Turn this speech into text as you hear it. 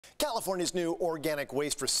California's new organic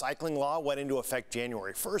waste recycling law went into effect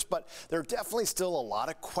January 1st, but there are definitely still a lot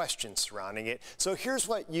of questions surrounding it. So here's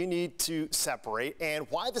what you need to separate and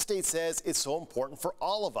why the state says it's so important for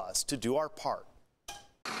all of us to do our part.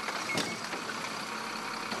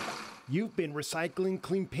 You've been recycling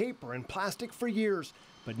clean paper and plastic for years,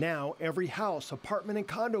 but now every house, apartment and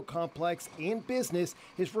condo complex and business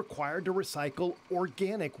is required to recycle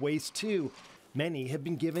organic waste too. Many have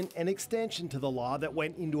been given an extension to the law that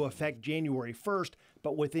went into effect January 1st,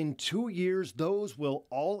 but within 2 years, those will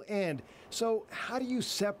all end. So how do you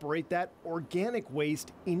separate that organic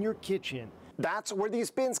waste in your kitchen? That's where these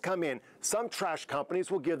bins come in. Some trash companies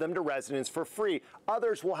will give them to residents for free.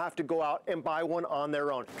 Others will have to go out and buy one on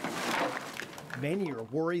their own. Many are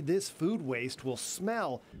worried this food waste will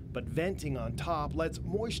smell, but venting on top lets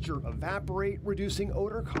moisture evaporate, reducing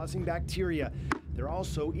odor, causing bacteria. They're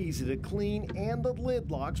also easy to clean, and the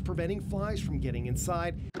lid locks, preventing flies from getting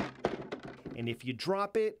inside. And if you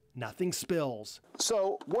drop it, nothing spills.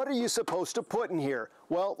 So what are you supposed to put in here?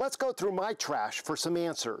 Well, let's go through my trash for some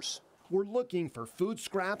answers. We're looking for food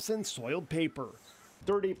scraps and soiled paper.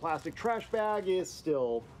 Dirty plastic trash bag is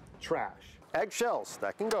still trash. Eggshells,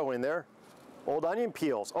 that can go in there. Old onion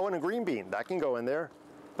peels, oh, and a green bean, that can go in there.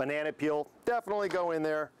 Banana peel, definitely go in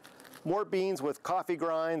there. More beans with coffee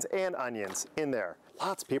grinds and onions in there.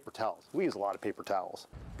 Lots of paper towels. We use a lot of paper towels.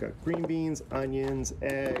 Got green beans, onions,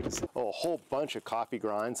 eggs. Oh, a whole bunch of coffee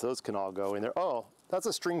grinds. Those can all go in there. Oh, that's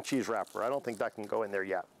a string cheese wrapper. I don't think that can go in there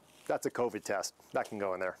yet. That's a COVID test. That can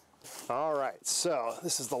go in there. All right, so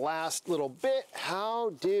this is the last little bit.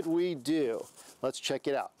 How did we do? Let's check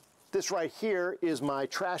it out. This right here is my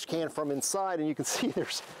trash can from inside, and you can see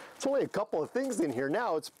there's only a couple of things in here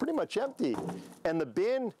now. It's pretty much empty. And the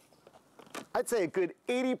bin, I'd say a good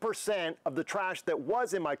 80% of the trash that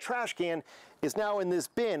was in my trash can is now in this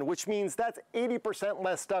bin, which means that's 80%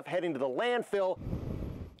 less stuff heading to the landfill.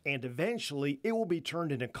 And eventually it will be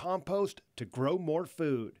turned into compost to grow more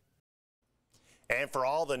food. And for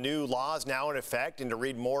all the new laws now in effect and to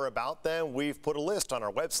read more about them, we've put a list on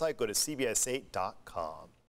our website. Go to CBS8.com.